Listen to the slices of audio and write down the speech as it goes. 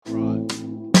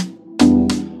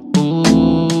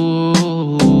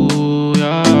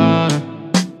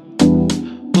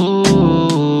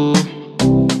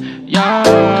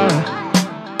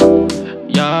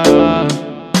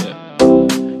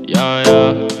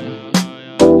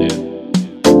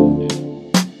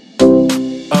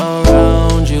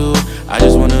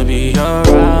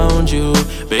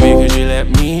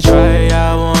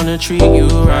treat you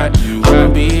right.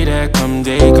 I'ma be there come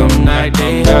day, come night.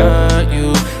 They hurt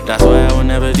you, that's why I will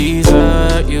never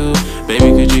desert you.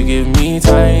 Baby, could you give me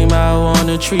time? I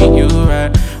wanna treat you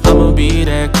right. I'ma be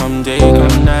there come day,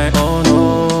 come night. Oh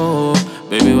no,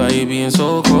 baby, why you being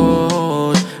so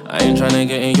cold? I ain't tryna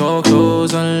get in your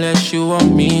clothes unless you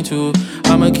want me to.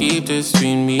 I'ma keep this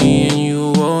between me and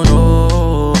you, oh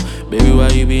no. Baby, why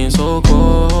you being so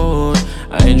cold?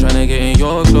 I ain't tryna get in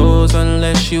your clothes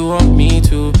unless you want me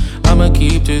to. I'ma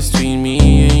keep this between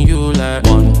me and you like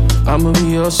 1. I'ma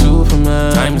be your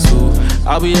Superman ×2.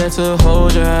 I'll be there to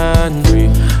hold your hand 3.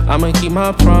 I'ma keep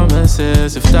my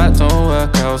promises. If that don't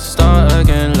work, I'll start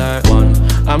again like 1.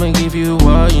 I'ma give you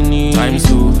what you need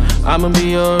 ×2. I'ma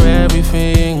be your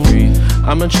everything 3.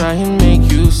 I'ma try and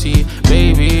make you see,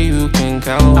 baby, you can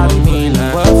count on me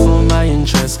like work for my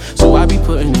interest, so I be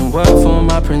putting in work for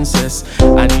my princess.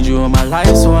 I need you in my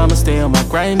life, so I'ma stay on my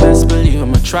grind. Best believe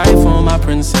I'ma try for my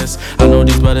princess. I know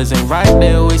these brothers ain't right,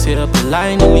 they always hit up the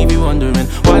line and leave you wondering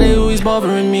why they always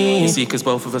bothering me. You see, cause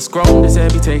both of us grown, this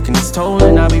head be taking its toll,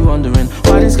 and I be wondering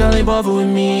why this girl ain't bother with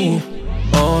me.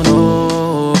 Oh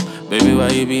no, baby, why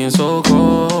you being so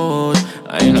cold?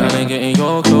 I ain't tryna get in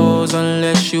your clothes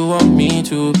unless you want me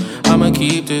to. I'ma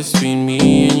keep this between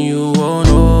me and you, oh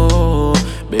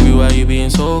no. Baby, why you being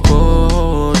so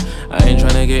cold? I ain't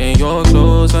tryna get in your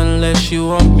clothes unless you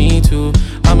want me to.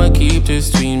 I'ma keep this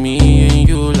between me and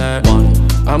you like 1.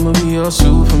 I'ma be your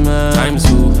Superman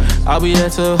 ×2. I'll be there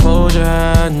to hold your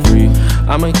hand 3.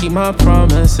 I'ma keep my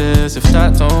promises. If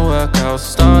that don't work, I'll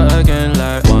start again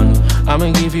like 1.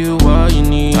 I'ma give you what you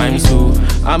need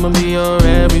 ×2. I'ma be your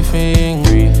everything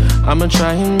 3. I'ma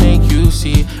try and make you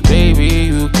see, baby,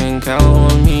 you can count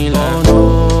on me like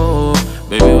oh no.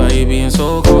 Baby, why you being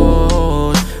so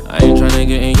cold? I ain't tryna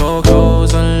get in your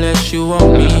clothes unless you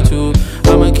want me to.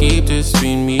 I'ma keep this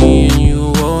between me and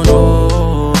you, oh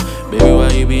no. Baby, why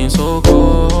you being so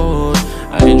cold?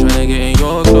 I ain't tryna get in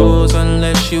your clothes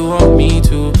unless you want me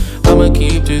to. I'ma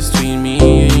keep this between me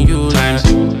and you like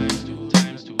 ×2.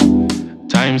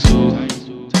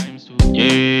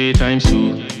 Yeah,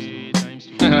 ×2.